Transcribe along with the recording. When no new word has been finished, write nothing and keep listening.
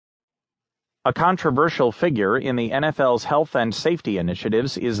A controversial figure in the NFL's health and safety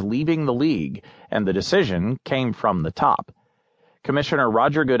initiatives is leaving the league, and the decision came from the top. Commissioner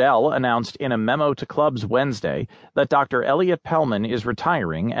Roger Goodell announced in a memo to clubs Wednesday that Dr. Elliot Pellman is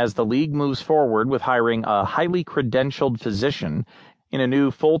retiring as the league moves forward with hiring a highly credentialed physician in a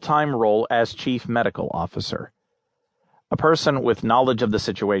new full-time role as chief medical officer. A person with knowledge of the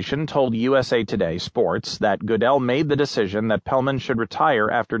situation told USA Today Sports that Goodell made the decision that Pellman should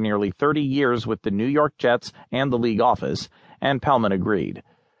retire after nearly 30 years with the New York Jets and the league office, and Pellman agreed.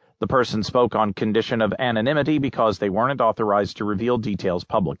 The person spoke on condition of anonymity because they weren't authorized to reveal details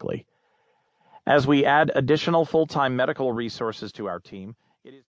publicly. As we add additional full-time medical resources to our team,